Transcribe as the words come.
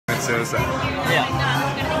suicide. Yeah.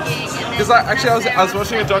 Because I was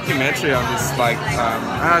watching a documentary on this, like,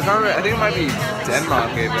 I can't remember, I think it might be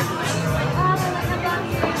Denmark even.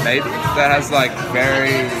 Maybe. That has like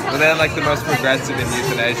they're like the most progressive in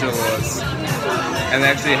euthanasia laws. And they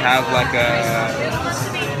actually have like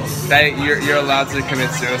you're allowed to commit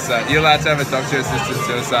suicide. You're allowed to have a doctor-assisted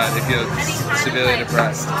suicide if you're severely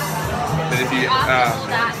depressed. But if you,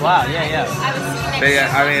 wow, yeah. But yeah,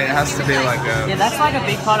 I mean, it has to be like a... Yeah, that's like a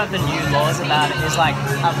big part of the new laws about it, is like,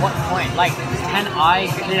 at what point, like, can an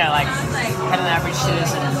average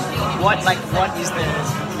citizen, what is the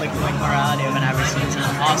like morality of an average citizen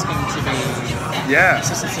asking to be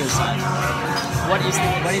assisted suicide? What is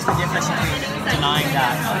the difference between denying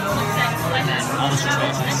that and then other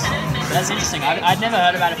situations? But that's interesting. I'd never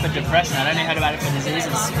heard about it for depression. I'd only heard about it for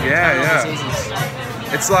diseases. Diseases.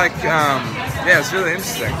 It's like, it's really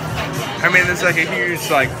interesting. I mean, there's a huge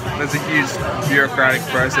bureaucratic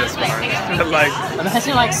process behind it. Like,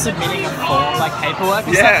 imagine like submitting a form, like paperwork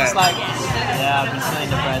and stuff. It's like, I've been feeling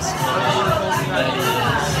depressed for 30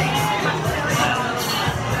 years.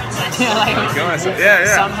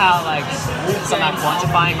 Somehow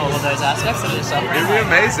quantifying all of those aspects of your suffering. It'd be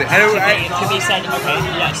amazing. And to be said, okay,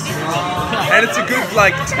 yes. And it's a good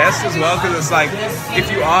test as well, because it's like, if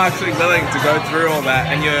you are actually willing to go through all that,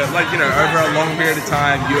 and you're over a long period of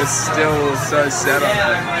time, you're still so set on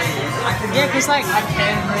it. Yeah, because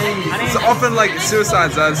it's often like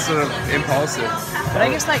suicides are sort of impulsive. But I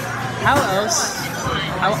guess how else?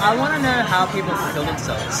 I want to know how people kill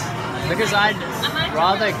themselves. Because I'd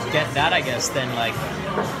rather get that, I guess, than I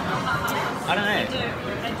don't know.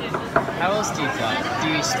 How else do you die? Do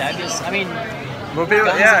you stab yourself? I mean, well, people,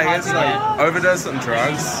 I guess overdose on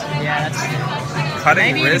drugs. Yeah, that's true.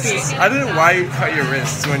 Cutting wrists. I don't know why you cut your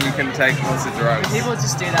wrists when you can take lots of drugs. People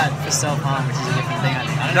just do that for self-harm, which is a different thing, I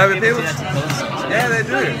think. I don't know if people do that to kill themselves. Yeah, they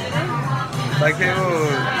do. Like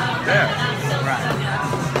people, Right.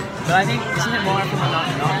 But I think, isn't it more from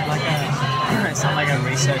it's not like a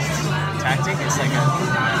research tactic, it's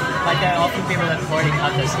often people that have already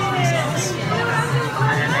cut themselves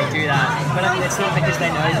and then they do that, but it's not because they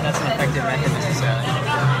know that that's an effective method necessarily.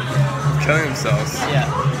 Killing themselves? Yeah.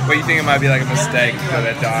 But you think it might be like a mistake that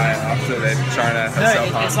they die after they're trying to have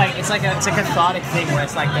self-harm? It's a cathartic thing where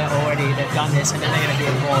it's like they've done this and then they're going to do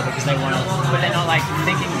it more because they want to, but they're not logically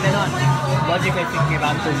thinking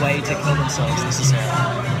about the way to kill themselves necessarily.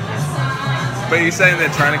 But you're saying they're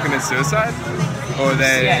trying to commit suicide? Or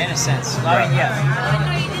they... Yeah, in a sense. I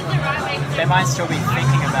mean, they might still be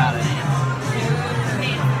thinking about it.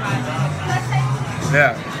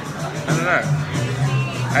 Yeah. I don't know.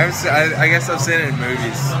 I guess I've seen it in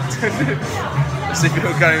movies. I've seen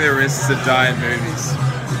people cutting their wrists to die in movies.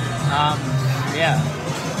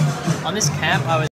 On this camp, I was